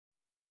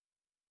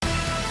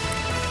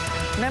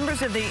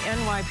Members of the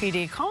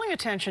NYPD calling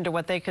attention to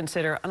what they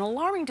consider an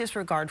alarming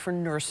disregard for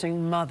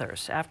nursing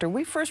mothers. After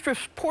we first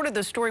reported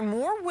the story,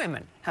 more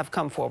women have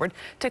come forward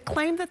to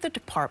claim that the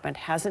department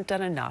hasn't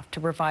done enough to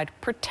provide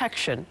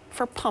protection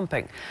for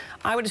pumping.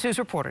 Eyewitness News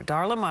reporter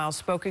Darla Miles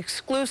spoke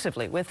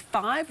exclusively with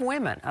 5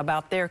 women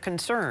about their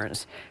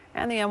concerns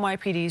and the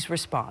NYPD's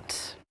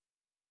response.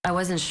 I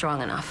wasn't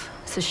strong enough,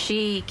 so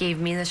she gave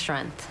me the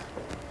strength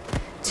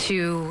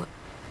to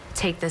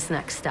take this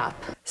next step.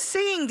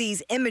 Seeing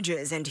these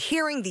images and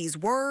hearing these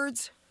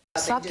words,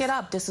 suck it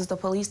up, this is the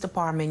police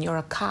department, you're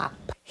a cop,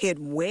 hit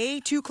way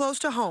too close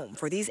to home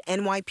for these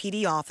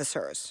NYPD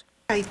officers.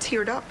 I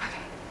teared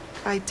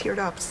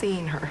up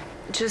seeing her.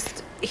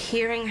 Just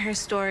hearing her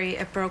story,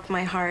 it broke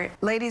my heart.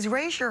 Ladies,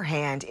 raise your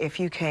hand if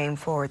you came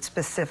forward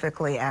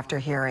specifically after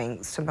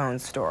hearing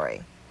Simone's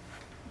story.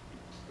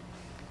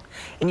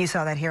 And you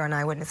saw that here on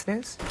Eyewitness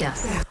News?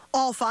 Yes.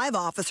 All 5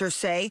 officers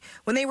say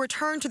when they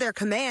returned to their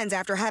commands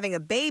after having a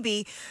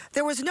baby,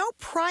 there was no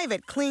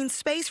private, clean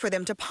space for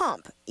them to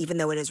pump, even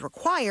though it is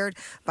required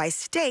by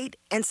state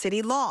and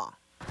city law.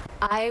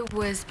 I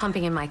was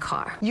pumping in my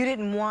car. You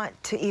didn't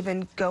want to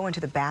even go into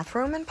the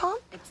bathroom and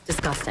pump? It's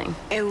disgusting.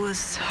 It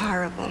was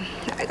horrible.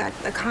 I got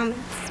the comments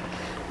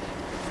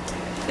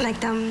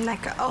like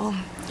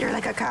oh, you're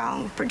like a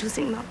cow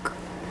producing milk.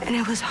 And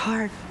it was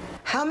hard.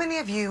 How many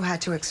of you had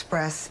to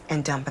express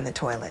and dump in the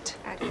toilet?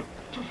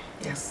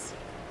 Yes.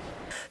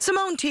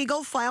 Simon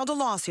Teagle filed a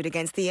lawsuit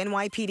against the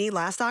NYPD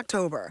last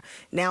October.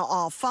 Now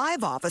all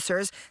 5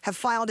 officers have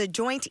filed a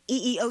joint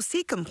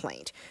EEOC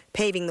complaint,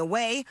 paving the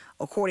way,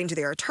 according to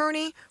their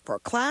attorney, for a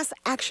class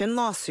action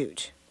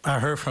lawsuit. I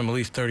heard from at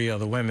least 30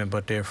 other women,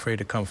 but they're afraid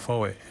to come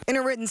forward. In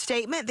a written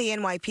statement, the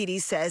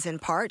NYPD says, in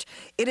part,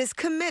 it is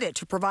committed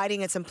to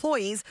providing its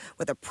employees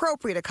with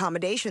appropriate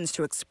accommodations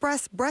to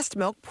express breast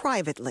milk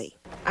privately.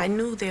 I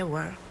knew there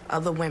were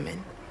other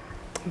women,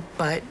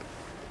 but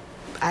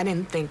I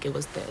didn't think it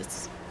was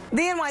this.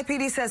 The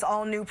NYPD says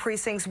all new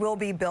precincts will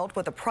be built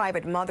with a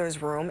private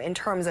mother's room. In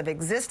terms of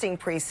existing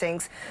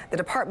precincts, the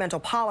departmental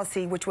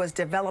policy, which was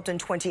developed in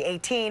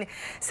 2018,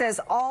 says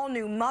all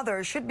new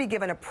mothers should be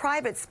given a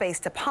private space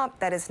to pump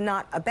that is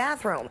not a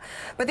bathroom.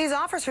 But these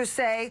officers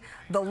say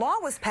the law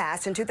was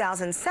passed in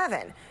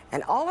 2007,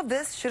 and all of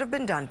this should have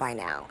been done by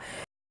now.